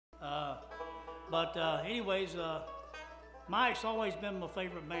Anyways, Mike's always been my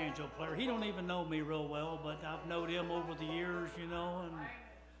favorite banjo player. He don't even know me real well, but I've known him over the years, you know, and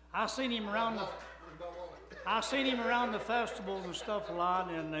I've seen him around the festivals and stuff a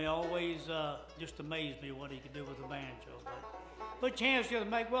lot, and they always just amaze me what he could do with the banjo. But chance to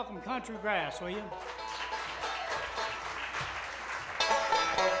make welcome Country Grass, will you?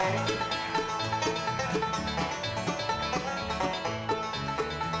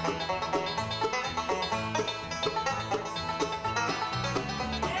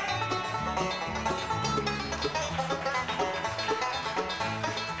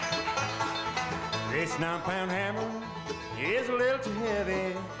 This 9-pound hammer is a little too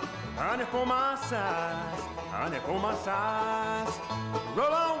heavy, honey for my size, honey for my size.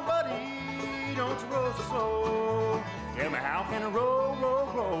 Roll on, buddy, don't you roll so slow. Tell me how can I roll, roll,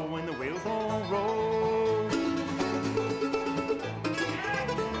 roll when the wheels won't roll?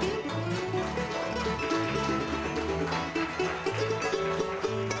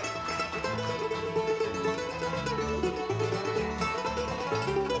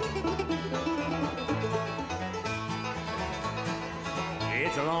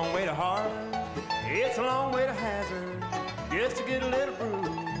 It's a long way to Harlan, it's a long way to Hazard, just to get a little bruise,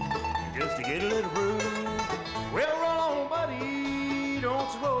 just to get a little bruise. Well, roll on, buddy,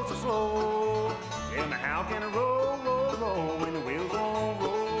 don't you roll so slow. Tell me how can I roll, roll, roll when the wheels won't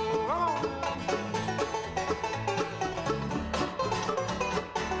roll?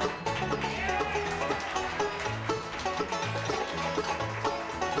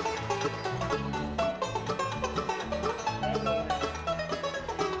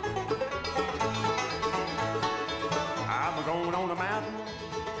 Going on the mountain,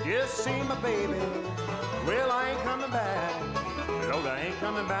 just see my baby. Well, I ain't coming back. Lord, I ain't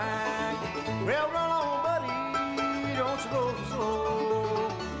coming back. Well, roll on, buddy, don't you roll so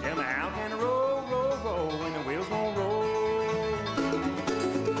slow. Tell me how can I roll, roll, roll when the wheels won't roll?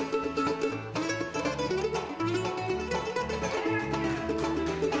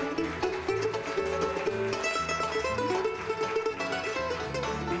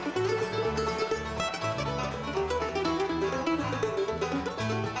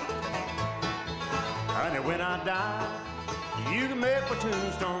 When I die, you can make my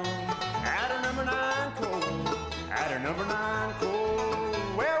tombstone at a number 9 cold, at a number 9 cold.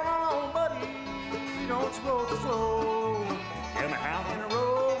 Well, roll on, buddy, don't you roll so slow. Tell me how can I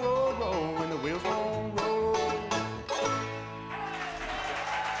roll?